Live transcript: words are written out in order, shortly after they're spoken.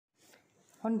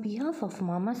On behalf of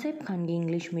Mama Sahib Khandi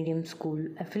English Medium School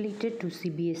affiliated to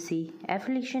CBSE,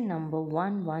 affiliation number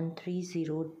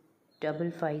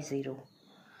 1130550,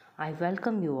 I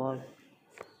welcome you all.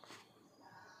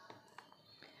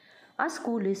 Our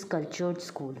school is Cultured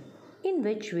School, in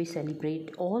which we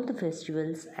celebrate all the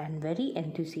festivals and very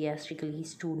enthusiastically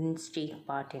students take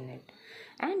part in it,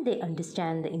 and they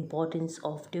understand the importance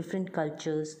of different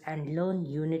cultures and learn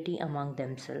unity among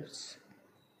themselves.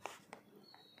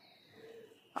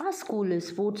 Our school is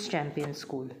Sports Champion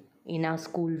School. In our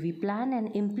school, we plan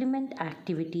and implement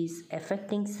activities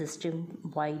affecting system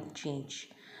wide change.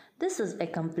 This is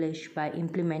accomplished by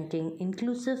implementing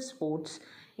inclusive sports,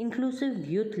 inclusive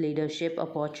youth leadership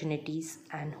opportunities,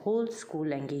 and whole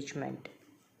school engagement.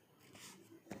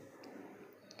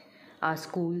 Our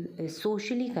school is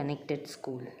socially connected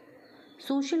school.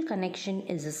 Social connection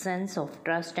is a sense of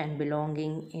trust and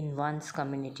belonging in one's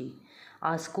community.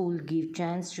 Our school gives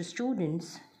chance to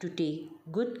students to take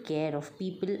good care of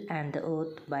people and the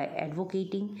earth by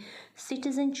advocating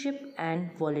citizenship and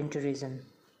volunteerism.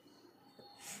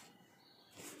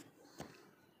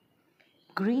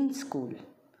 Green School.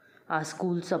 Our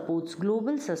school supports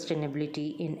global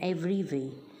sustainability in every way.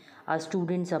 Our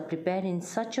students are prepared in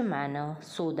such a manner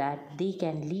so that they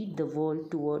can lead the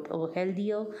world toward a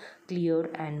healthier,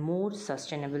 clearer, and more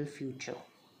sustainable future.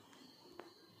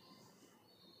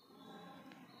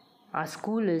 Our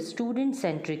school is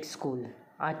student-centric school.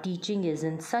 Our teaching is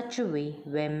in such a way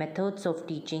where methods of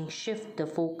teaching shift the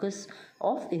focus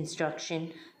of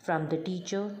instruction from the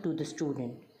teacher to the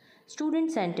student.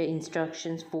 Student-centered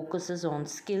instructions focuses on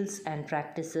skills and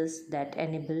practices that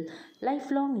enable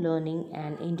lifelong learning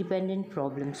and independent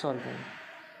problem solving.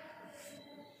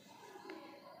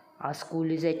 Our school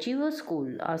is Achiever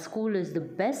School. Our school is the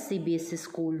best CBSE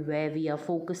school where we are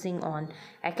focusing on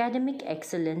academic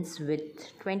excellence with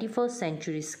 21st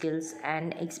century skills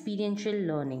and experiential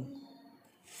learning.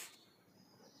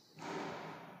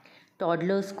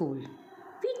 Toddler School.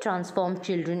 We transform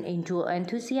children into an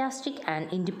enthusiastic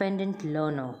and independent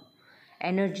learner.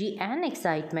 Energy and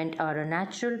excitement are a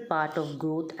natural part of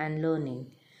growth and learning.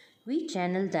 We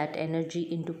channel that energy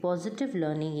into positive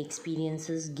learning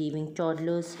experiences, giving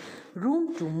toddlers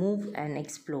room to move and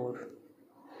explore.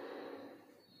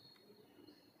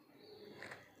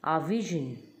 Our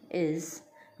vision is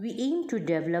we aim to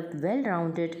develop well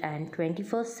rounded and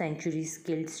 21st century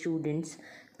skilled students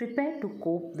prepared to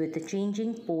cope with the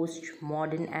changing post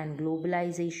modern and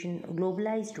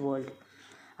globalized world.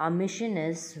 Our mission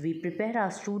is we prepare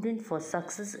our students for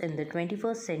success in the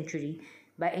 21st century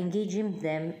by engaging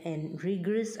them in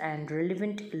rigorous and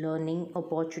relevant learning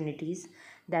opportunities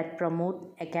that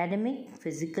promote academic,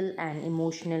 physical, and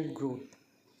emotional growth.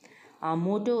 Our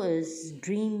motto is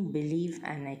Dream, Believe,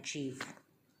 and Achieve.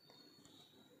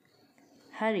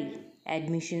 Hurry!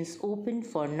 Admissions open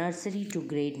for nursery to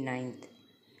grade 9th.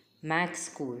 Max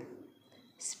School.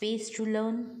 Space to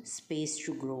learn, space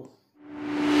to grow.